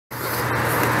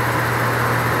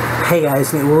Hey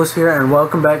guys, Youlistennow here, and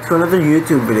welcome back to another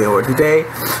YouTube video. Where today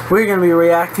we're going to be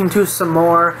reacting to some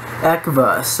more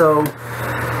ECKVA. So,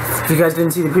 if you guys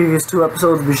didn't see the previous two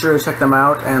episodes, be sure to check them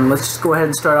out. And let's just go ahead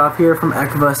and start off here from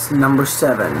ECKVA number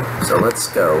 7. So let's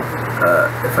go.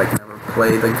 If I can ever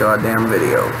play the goddamn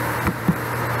video.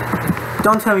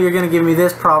 Don't tell me you're going to give me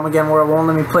this problem again where it won't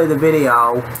let me play the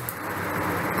video.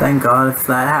 Thank God, if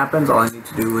that happens, all I need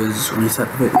to do is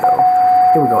reset the video.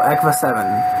 Here we go,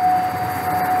 ECKVA7.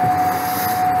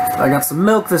 I got some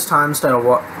milk this time instead of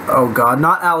what? Oh God,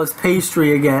 not Alice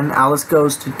Pastry again. Alice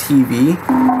Goes to TV.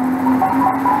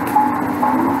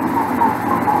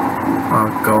 Oh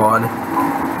God.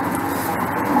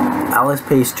 Alice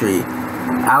Pastry.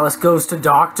 Alice Goes to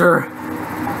Doctor.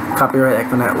 Copyright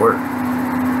ECKVA Network.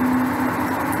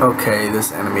 Okay,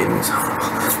 this animating is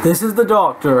horrible. This is the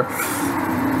Doctor.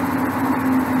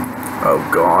 Oh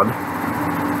God.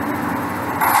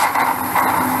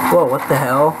 Whoa, what the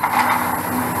hell?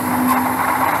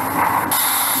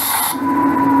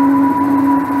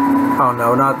 Oh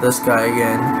no, not this guy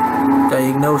again.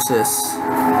 Diagnosis.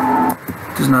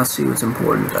 Does not see what's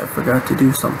important. I forgot to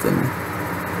do something.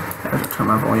 I have to turn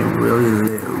my volume really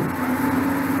low.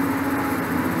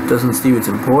 Doesn't see what's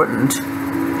important.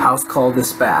 House call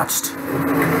dispatched.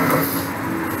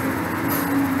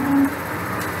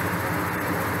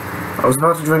 I was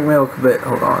about to drink milk, but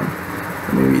hold on.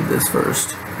 Let me read this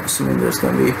first. Assuming there's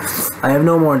gonna be... I have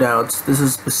no more doubts. This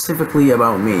is specifically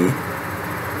about me.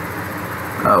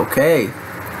 Okay.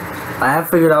 I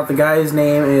have figured out the guy's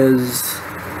name is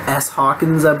S.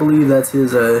 Hawkins, I believe. That's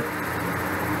his,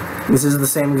 this is the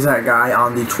same exact guy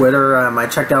on the Twitter. I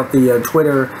checked out the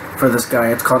Twitter for this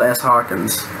guy. It's called S.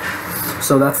 Hawkins.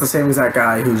 So that's the same exact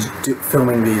guy who's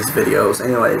filming these videos.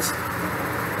 Anyways.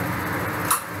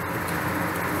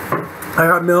 I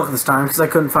got milk this time because I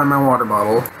couldn't find my water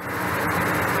bottle.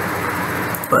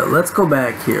 But let's go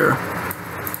back here.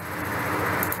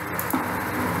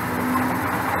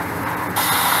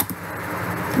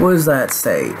 What does that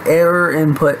say? Error,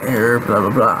 input, error, blah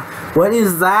blah blah. What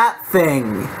is that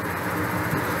thing?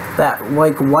 That,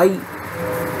 like, white,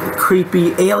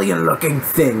 creepy, alien-looking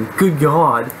thing. Good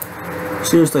God.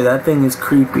 Seriously, that thing is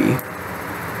creepy.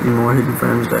 Any more hidden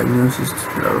frames, diagnosis,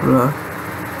 blah blah blah.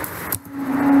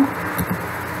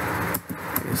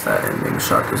 I guess that ending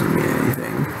shot doesn't mean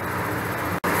anything.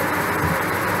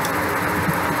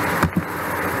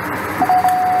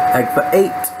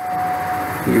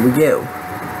 ECKVA8. Here we go.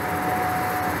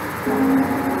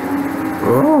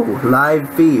 Oh, live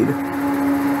feed.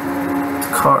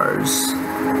 Cars.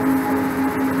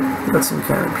 Got some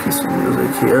kind of peaceful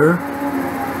music here.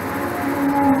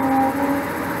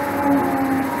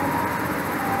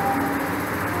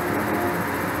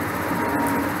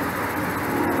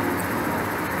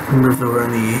 I wonder if there were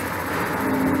any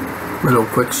little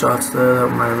quick shots there that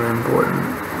might have been important.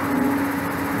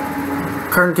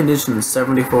 Current conditions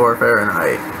 74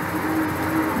 Fahrenheit.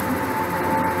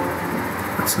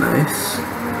 That's nice.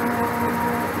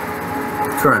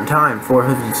 Current time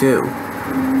 4:52.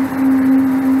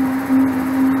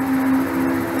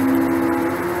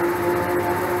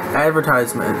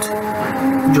 Advertisement.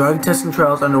 Drug testing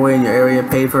trials underway in your area.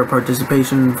 Pay for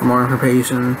participation. For more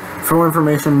information.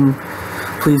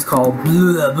 Please call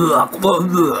blah, blah, blah,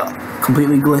 blah.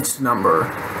 Completely glitched number.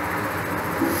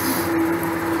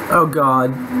 Oh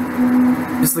God.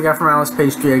 This is the guy from Alice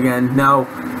Pastry again. No.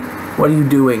 What are you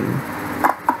doing?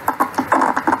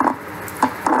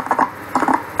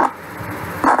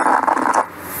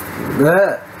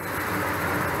 Bleh.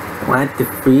 What the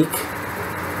freak?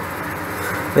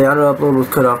 The auto upload was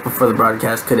cut off before the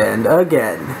broadcast could end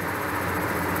again.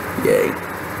 Yay.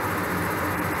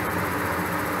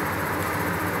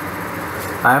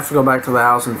 I have to go back to the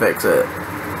house and fix it.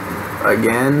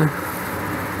 Again.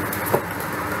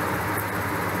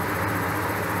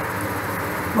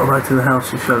 Well, back to the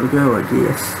house you shall go, I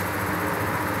guess.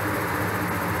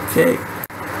 Okay.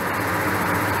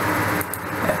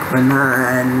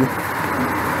 ECKVA9.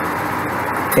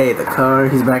 Okay, the car,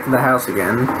 he's back in the house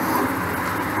again.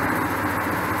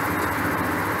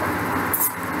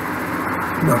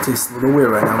 No, it tastes a little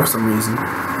weird right now for some reason.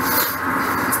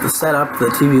 It's the setup, the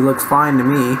TV looks fine to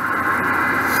me.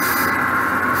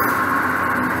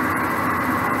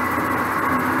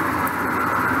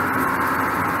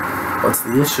 What's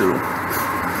the issue?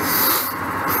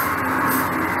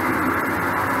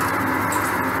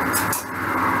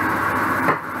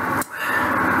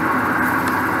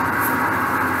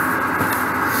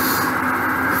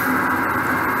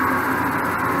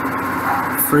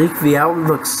 Freak, the outlet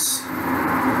looks...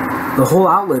 The whole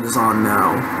outlet is on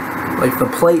now. Like the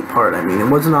plate part, I mean. It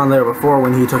wasn't on there before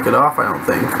when he took it off, I don't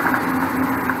think.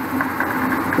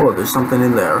 Whoa, there's something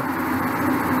in there.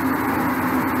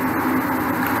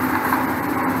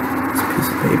 It's a piece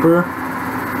of paper.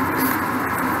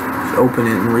 Just open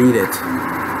it and read it.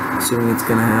 Assuming it's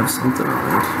gonna have something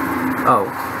on it. Oh.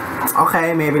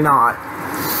 Okay, maybe not.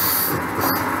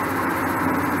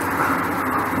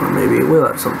 Or maybe it will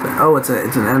have something. Oh, it's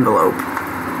an envelope.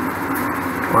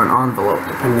 Or an envelope,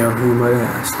 depending on who you might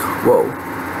ask. Whoa.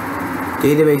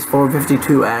 Database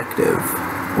 452 active.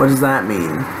 What does that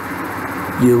mean?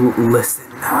 You listen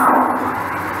now.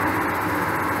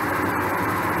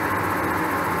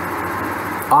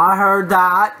 I heard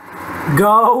that.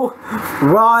 Go,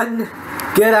 run,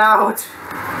 get out,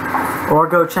 or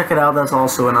go check it out. That's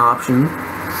also an option.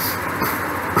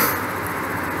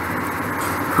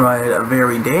 Right, a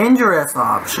very dangerous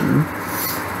option.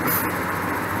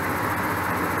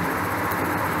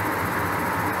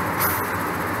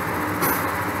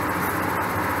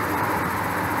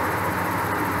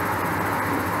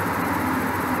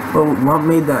 Well, what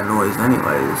made that noise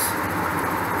anyways?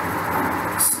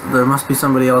 There must be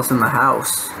somebody else in the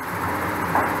house.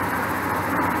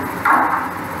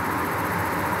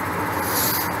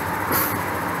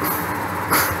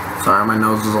 Sorry, my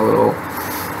nose is a little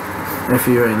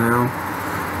iffy right now.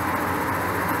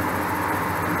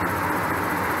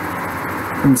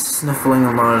 And sniffling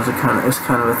a lot is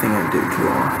kind of a thing I do too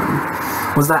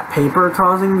often. Was that paper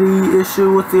causing the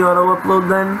issue with the auto upload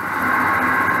then?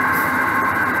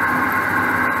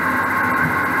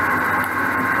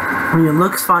 I mean, it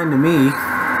looks fine to me.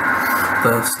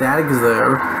 The static is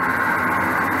there.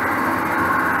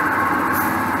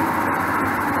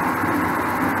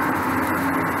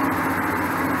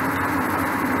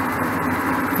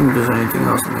 I don't think there's anything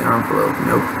else in the envelope.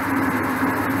 Nope.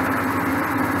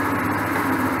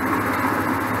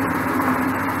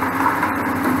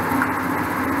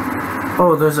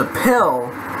 Oh, there's a pill.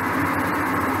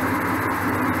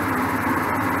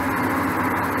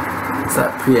 Is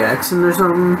that Preaxin or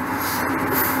something?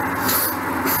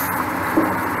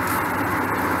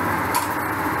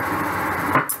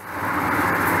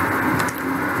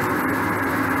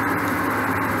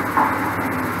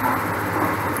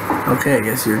 Okay, I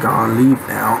guess you're gonna leave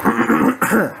now.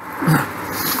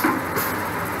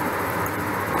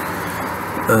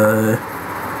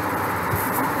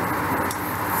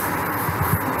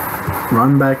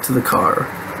 Run back to the car.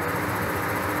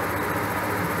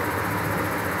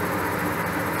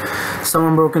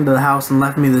 Someone broke into the house and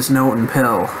left me this note and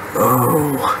pill.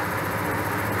 Oh.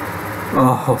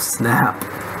 Oh, snap.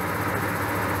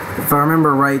 If I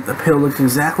remember right, the pill looks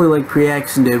exactly like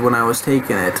Preaxin did when I was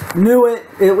taking it. Knew it!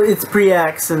 It's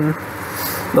Preaxin.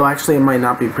 Though actually it might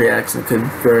not be Preaxin. It could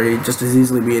just as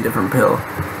easily be a different pill.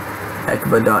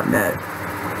 ECKVA.net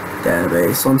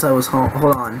database. Once I was home,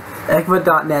 hold on.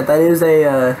 ECKVA.net, that is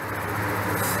a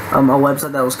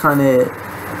website that was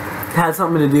had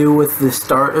something to do with the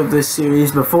start of this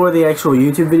series. Before the actual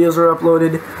YouTube videos were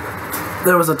uploaded,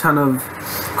 there was a ton of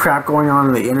crap going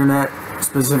on the internet.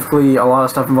 Specifically, a lot of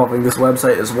stuff involving this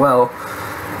website as well.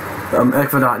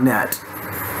 ECKVA.net.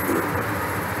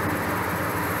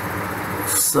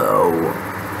 So,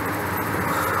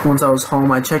 once I was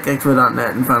home, I checked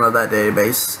ECKVA.net and found out that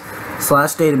database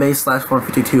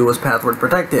 /database/452 was password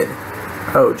protected.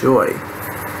 Oh, joy.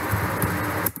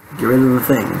 Get rid of the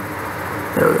thing.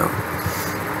 There we go.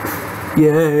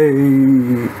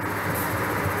 Yay!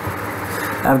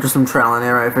 After some trial and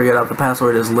error, I figured out the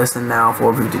password is Youlistennow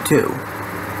 452.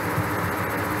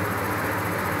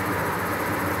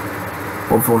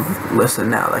 Well, for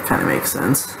Youlistennow, that kind of makes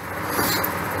sense.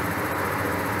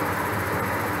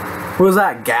 What was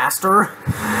that, Gaster?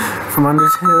 From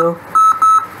Undertale?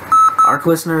 Arc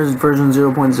Listeners version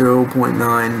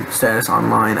 0.0.9, status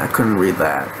online. I couldn't read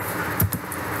that.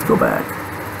 Go back.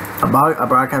 A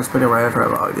broadcast put it right after I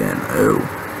logged in. Oh.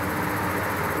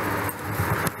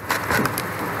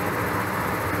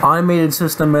 Automated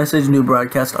system message, new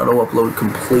broadcast auto upload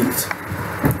complete.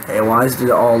 Hey, why is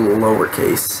it all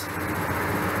lowercase?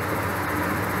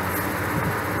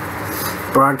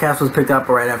 Broadcast was picked up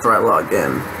right after I logged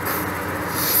in.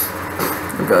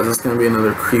 Oh god, is this gonna be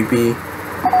another creepy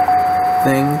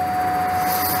thing?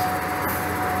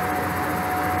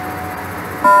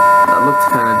 That looks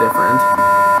kinda different.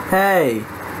 Hey!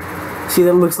 See,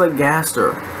 that looks like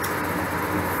Gaster.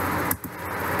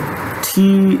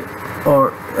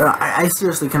 I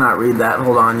seriously cannot read that.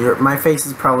 Hold on. My face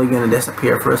is probably going to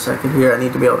disappear for a second here. I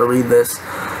need to be able to read this.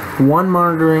 One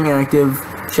monitoring active.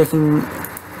 Checking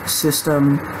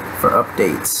system for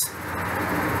updates.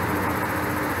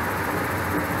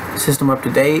 System up to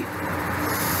date.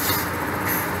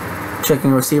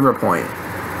 Checking receiver point.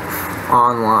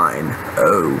 Online.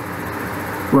 Oh.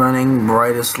 Running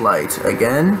brightest light.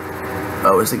 Again?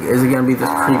 Oh, is it gonna be this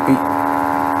creepy?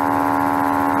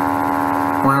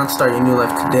 Why not start your new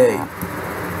life today?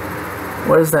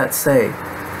 What does that say?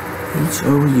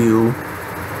 H-O-U.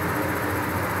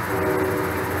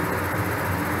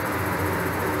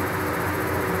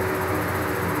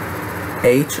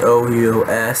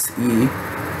 H-O-U-S-E.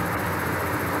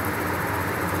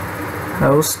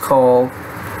 House call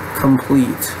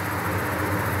complete.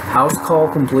 House call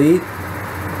complete?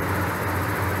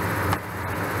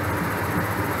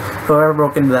 Whoever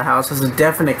broke into the house has a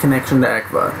definite connection to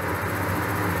ECKVA.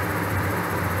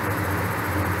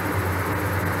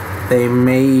 They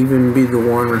may even be the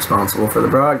one responsible for the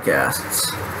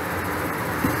broadcasts.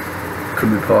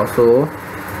 Could be possible.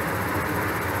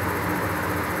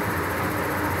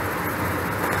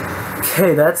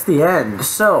 Okay, that's the end.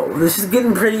 So, this is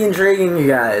getting pretty intriguing, you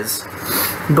guys.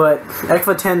 But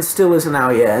ECKVA7 still isn't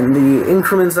out yet, and the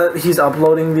increments that he's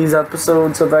uploading these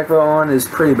episodes of ECKVA on is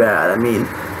pretty bad. I mean,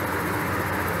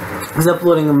 he's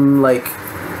uploading them like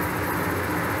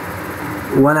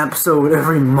one episode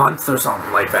every month or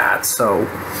something like that, so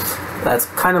that's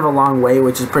kind of a long wait,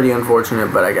 which is pretty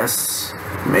unfortunate, but I guess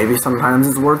maybe sometimes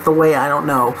it's worth the wait, I don't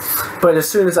know. But as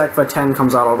soon as ECKVA7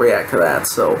 comes out, I'll react to that.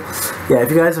 So yeah, if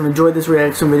you guys have enjoyed this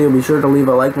reaction video, be sure to leave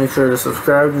a like, make sure to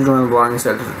subscribe to join the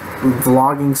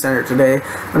vlogging center today,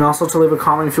 and also to leave a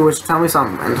comment if you wish to tell me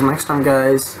something. Until next time,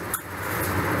 guys,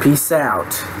 peace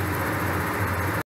out.